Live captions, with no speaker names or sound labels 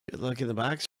luck in the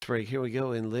box break. Here we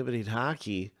go in limited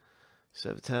hockey.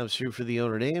 7 times through for the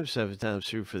owner name, 7 times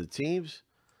through for the teams.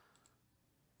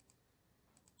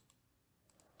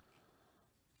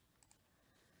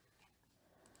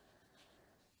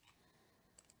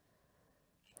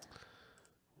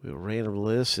 We'll random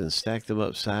list and stack them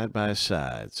up side by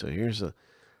side. So here's a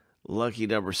lucky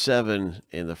number 7,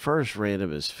 and the first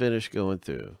random is finished going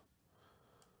through.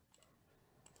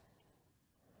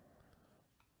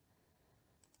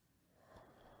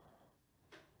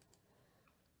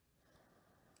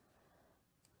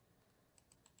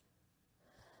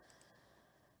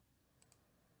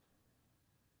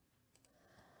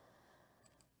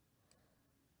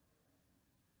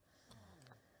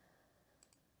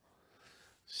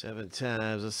 Seven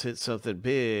times. Let's hit something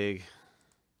big.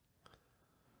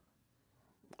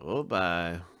 Oh,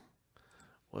 bye.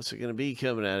 What's it going to be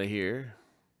coming out of here?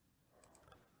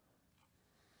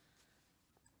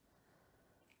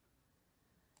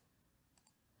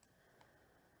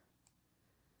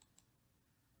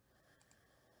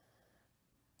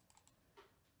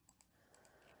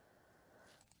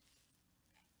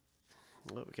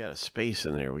 Oh, we got a space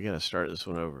in there. We got to start this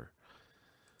one over.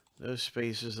 No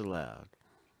spaces allowed.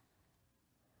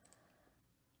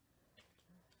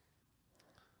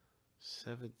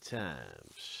 7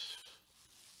 times.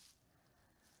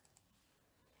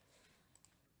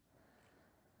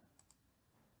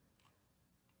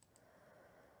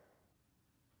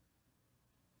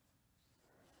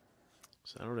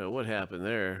 So I don't know what happened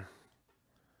there.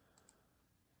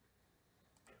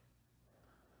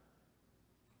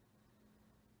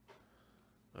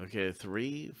 Okay,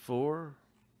 3, 4,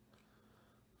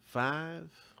 5,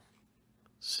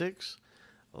 6.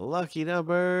 Lucky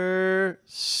number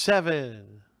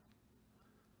 7.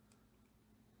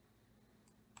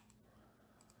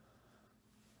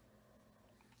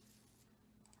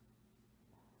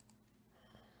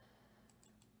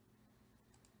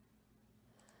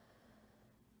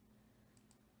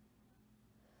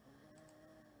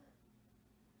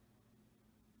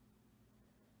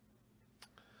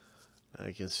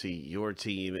 I can see your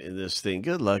team in this thing.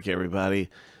 Good luck, everybody.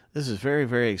 This is very,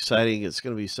 very exciting. It's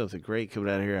going to be something great coming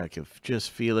out of here. I can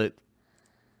just feel it.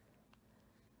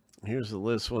 Here's the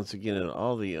list once again of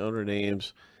all the owner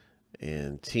names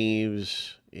and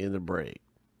teams in the break.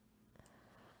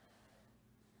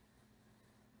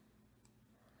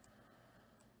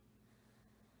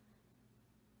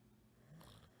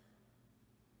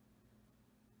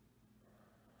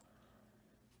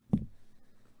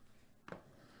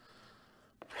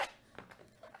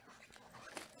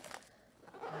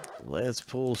 Let's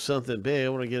pull something big. I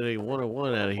want to get a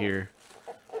 101 out of here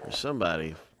for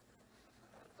somebody.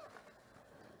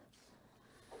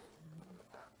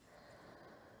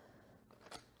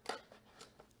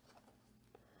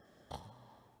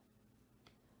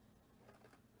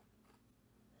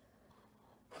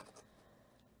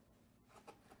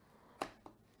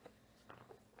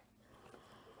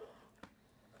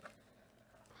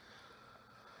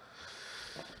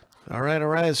 All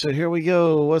right. So here we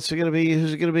go. What's it going to be?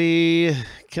 Who's it going to be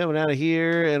coming out of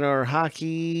here in our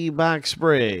hockey box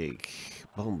break?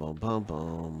 Boom, boom, boom,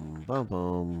 boom, boom,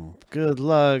 boom. Good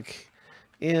luck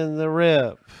in the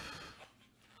rip.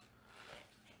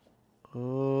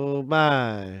 Oh,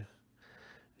 my.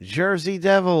 Jersey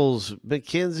Devils,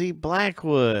 Mackenzie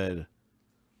Blackwood.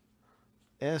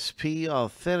 SP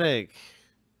Authentic.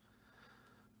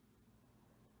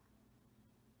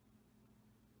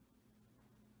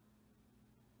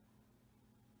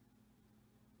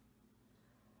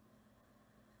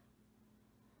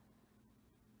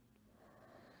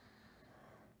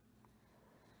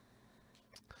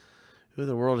 Who in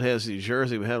the world has New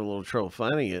Jersey? We had a little trouble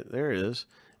finding it. There it is.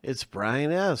 It's Brian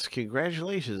S.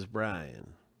 Congratulations,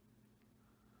 Brian.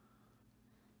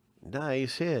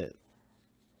 Nice hit.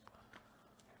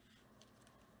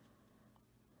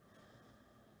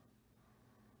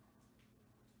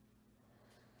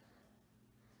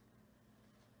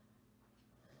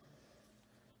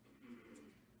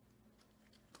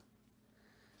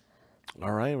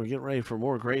 All right, we're getting ready for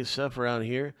more great stuff around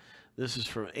here. This is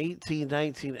from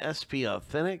 1819 SP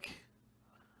Authentic.